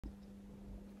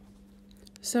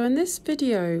So in this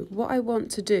video, what I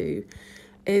want to do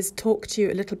is talk to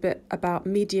you a little bit about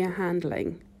media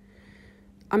handling.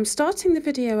 I'm starting the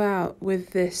video out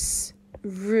with this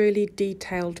really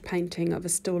detailed painting of a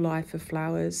still life of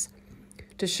flowers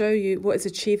to show you what is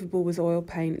achievable with oil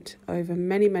paint over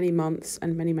many, many months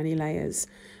and many, many layers,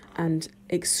 and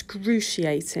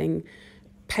excruciating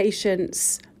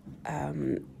patience,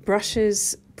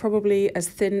 brushes probably as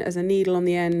thin as a needle on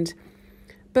the end,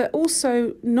 but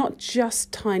also not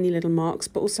just tiny little marks,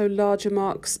 but also larger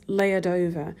marks layered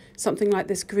over. Something like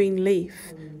this green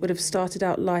leaf would have started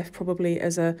out life probably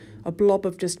as a blob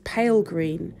of just pale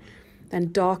green,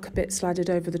 then darker bits laddered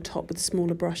over the top with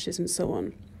smaller brushes and so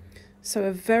on. So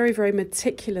a very, very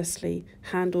meticulously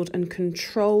handled and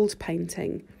controlled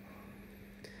painting.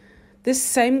 This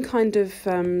same kind of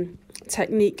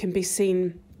technique can be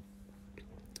seen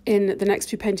in the next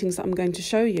few paintings that I'm going to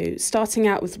show you, starting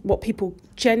out with what people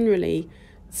generally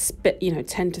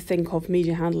tend to think of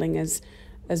media handling as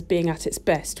being at its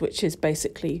best, which is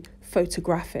basically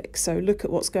photographic. So look at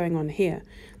what's going on here.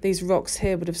 These rocks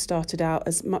here would have started out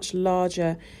as much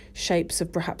larger shapes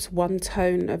of perhaps one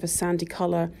tone of a sandy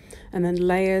colour, and then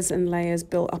layers and layers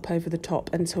built up over the top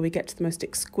until we get to the most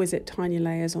exquisite tiny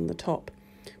layers on the top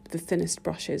with the thinnest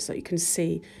brushes that you can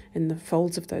see in the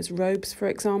folds of those robes, for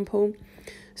example.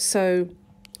 So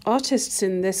artists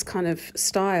in this kind of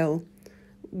style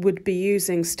would be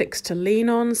using sticks to lean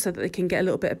on so that they can get a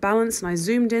little bit of balance. And I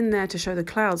zoomed in there to show the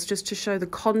clouds, just to show the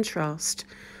contrast,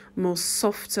 more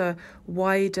softer,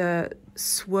 wider,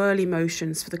 swirly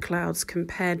motions for the clouds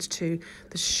compared to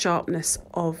the sharpness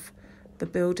of the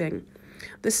building.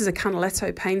 This is a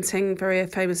Canaletto painting, very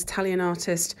famous Italian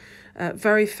artist,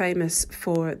 very famous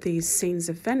for these scenes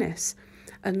of Venice.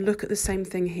 And look at the same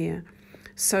thing here.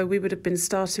 So we would have been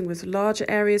starting with larger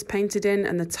areas painted in,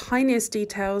 and the tiniest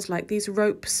details like these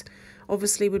ropes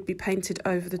obviously would be painted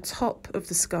over the top of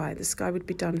the sky. The sky would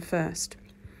be done first.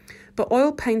 But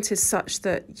oil paint is such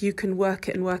that you can work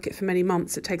it for many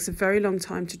months. It takes a very long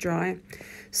time to dry.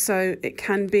 So it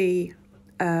can be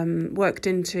worked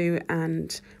into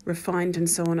and refined and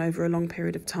so on over a long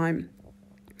period of time.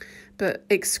 But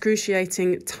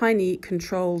excruciating, tiny,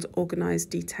 controlled, organised,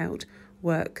 detailed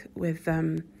work with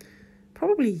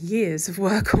probably years of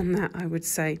work on that, I would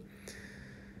say.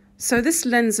 So this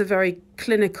lends a very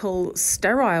clinical,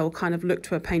 sterile kind of look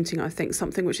to a painting, I think,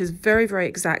 something which is very, very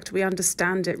exact. We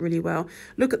understand it really well.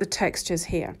 Look at the textures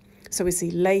here. So we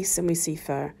see lace and we see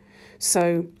fur.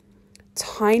 So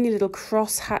tiny little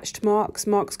cross-hatched marks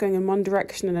going in one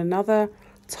direction and another,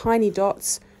 tiny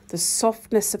dots. The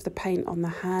softness of the paint on the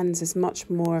hands is much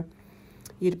more,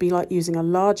 you'd be like using a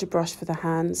larger brush for the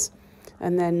hands.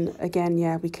 And then again,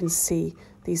 yeah, we can see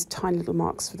these tiny little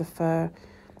marks for the fur.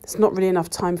 There's not really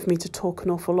enough time for me to talk an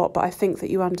awful lot, but I think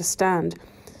that you understand.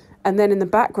 And then in the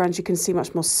background, you can see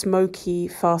much more smoky,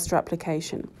 faster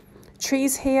application.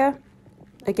 Trees here,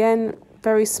 again,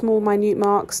 very small, minute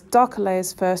marks, darker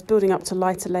layers first, building up to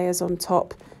lighter layers on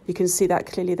top. You can see that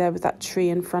clearly there with that tree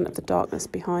in front of the darkness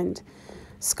behind.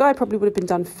 Sky probably would have been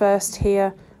done first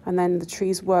here, and then the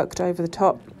trees worked over the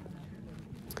top.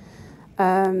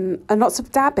 And lots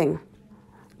of dabbing.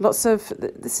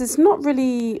 This is not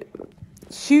really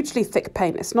hugely thick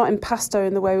paint. It's not impasto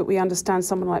in the way that we understand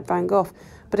someone like Van Gogh,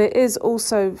 but it is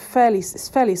also fairly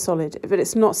solid, but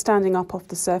it's not standing up off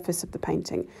the surface of the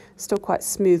painting. It's still quite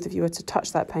smooth if you were to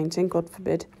touch that painting, God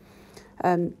forbid.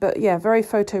 But yeah, very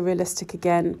photorealistic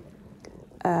again,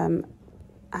 and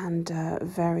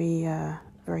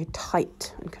very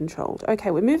tight and controlled. Okay,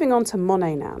 we're moving on to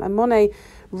Monet now. Now, Monet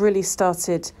really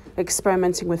started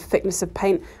experimenting with thickness of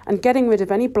paint and getting rid of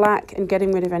any black and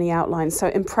getting rid of any outlines. So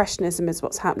Impressionism is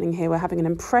what's happening here. We're having an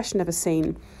impression of a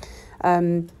scene.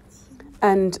 And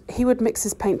he would mix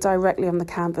his paint directly on the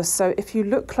canvas. So if you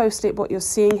look closely at what you're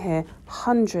seeing here,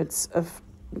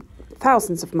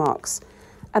 thousands of marks.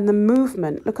 And the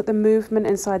movement, look at the movement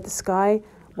inside the sky,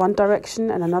 one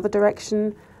direction and another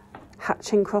direction,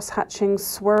 hatching, cross-hatching,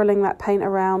 swirling that paint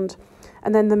around.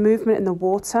 And then the movement in the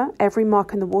water, every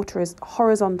mark in the water is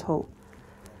horizontal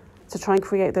to try and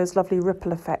create those lovely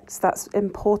ripple effects. That's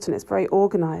important, it's very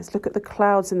organised. Look at the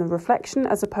clouds in the reflection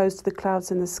as opposed to the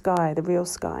clouds in the sky, the real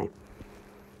sky.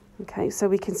 Okay, so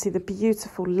we can see the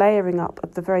beautiful layering up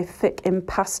of the very thick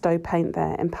impasto paint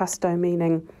there. Impasto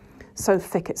meaning so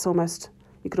thick it's almost,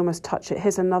 you could almost touch it.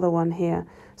 Here's another one here.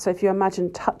 So if you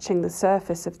imagine touching the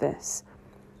surface of this,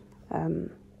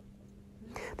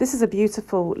 this is a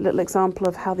beautiful little example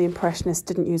of how the Impressionists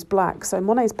didn't use black. So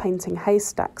Monet's painting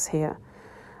haystacks here,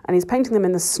 and he's painting them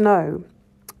in the snow,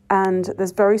 and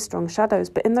there's very strong shadows.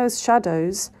 But in those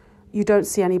shadows, you don't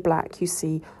see any black. You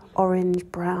see orange,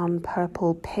 brown,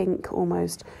 purple, pink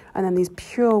almost, and then these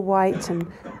pure white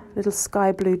and little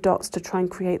sky blue dots to try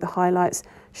and create the highlights.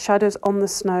 Shadows on the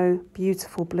snow,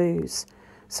 beautiful blues.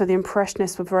 So the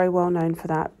Impressionists were very well known for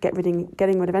that,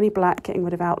 getting rid of any black, getting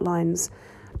rid of outlines,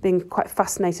 being quite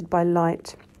fascinated by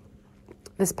light.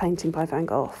 This painting by Van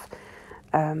Gogh,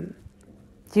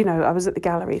 you know, I was at the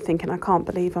gallery thinking, I can't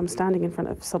believe I'm standing in front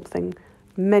of something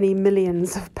many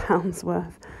millions of pounds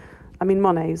worth. I mean,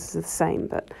 Monet's is the same,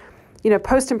 but, you know,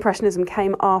 Post-Impressionism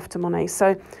came after Monet.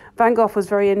 So Van Gogh was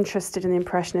very interested in the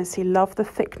Impressionists. He loved the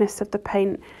thickness of the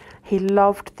paint. He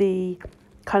loved the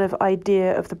kind of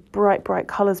idea of the bright, bright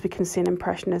colours we can see in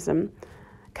Impressionism.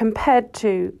 Compared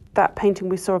to that painting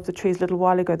we saw of the trees a little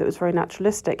while ago that was very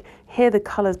naturalistic, here the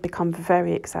colours become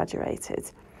very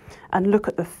exaggerated. And look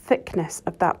at the thickness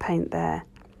of that paint there.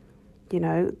 You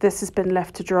know, this has been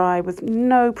left to dry with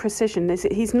no precision.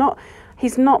 He's not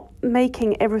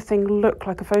making everything look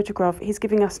like a photograph. He's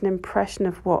giving us an impression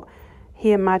of what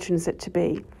he imagines it to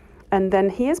be. And then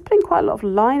he is putting quite a lot of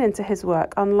line into his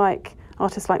work, unlike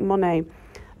artists like Monet.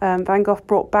 Van Gogh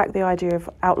brought back the idea of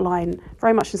outline,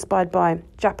 very much inspired by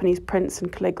Japanese prints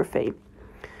and calligraphy.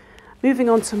 Moving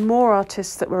on to more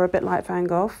artists that were a bit like Van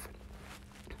Gogh.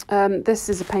 This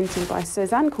is a painting by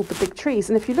Cézanne called The Big Trees.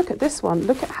 And if you look at this one,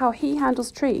 look at how he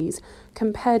handles trees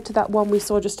compared to that one we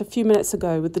saw just a few minutes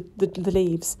ago with the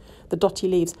leaves, the dotty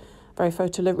leaves. Very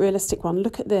photorealistic one.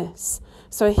 Look at this.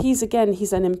 So he's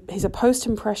a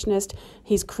post-impressionist.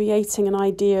 He's creating an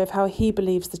idea of how he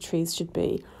believes the trees should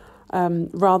be.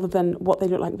 Rather than what they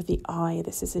look like with the eye.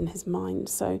 This is in his mind.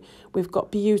 So we've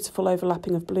got beautiful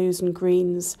overlapping of blues and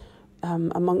greens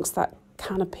amongst that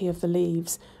canopy of the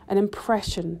leaves. An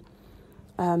impression.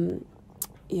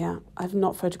 Yeah, I've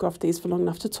not photographed these for long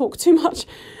enough to talk too much.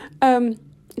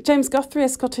 James Guthrie, a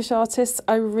Scottish artist.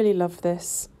 I really love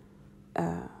this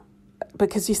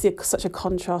because you see such a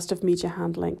contrast of media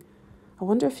handling. I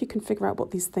wonder if you can figure out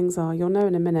what these things are. You'll know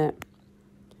in a minute.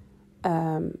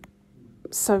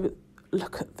 So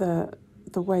look at the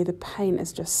way the paint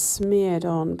is just smeared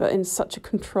on, but in such a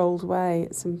controlled way.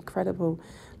 It's incredible.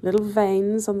 Little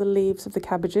veins on the leaves of the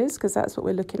cabbages, because that's what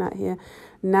we're looking at here.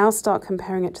 Now start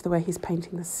comparing it to the way he's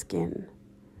painting the skin.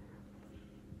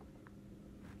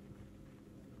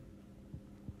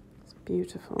 It's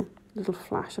beautiful. Little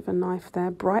flash of a knife there.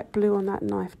 Bright blue on that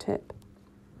knife tip.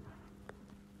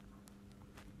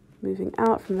 Moving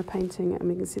out from the painting, and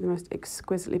we can see the most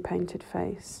exquisitely painted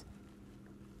face.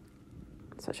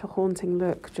 Such a haunting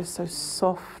look, just so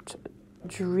soft,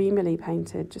 dreamily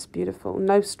painted, just beautiful.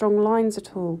 No strong lines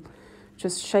at all,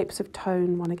 just shapes of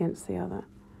tone, one against the other.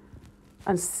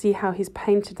 And see how he's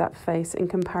painted that face in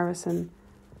comparison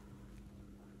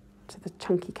to the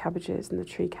chunky cabbages and the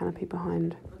tree canopy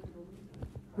behind.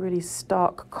 Really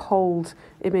stark, cold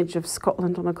image of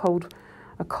Scotland on a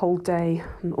cold day,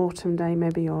 an autumn day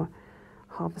maybe, or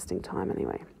harvesting time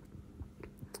anyway.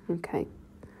 Okay.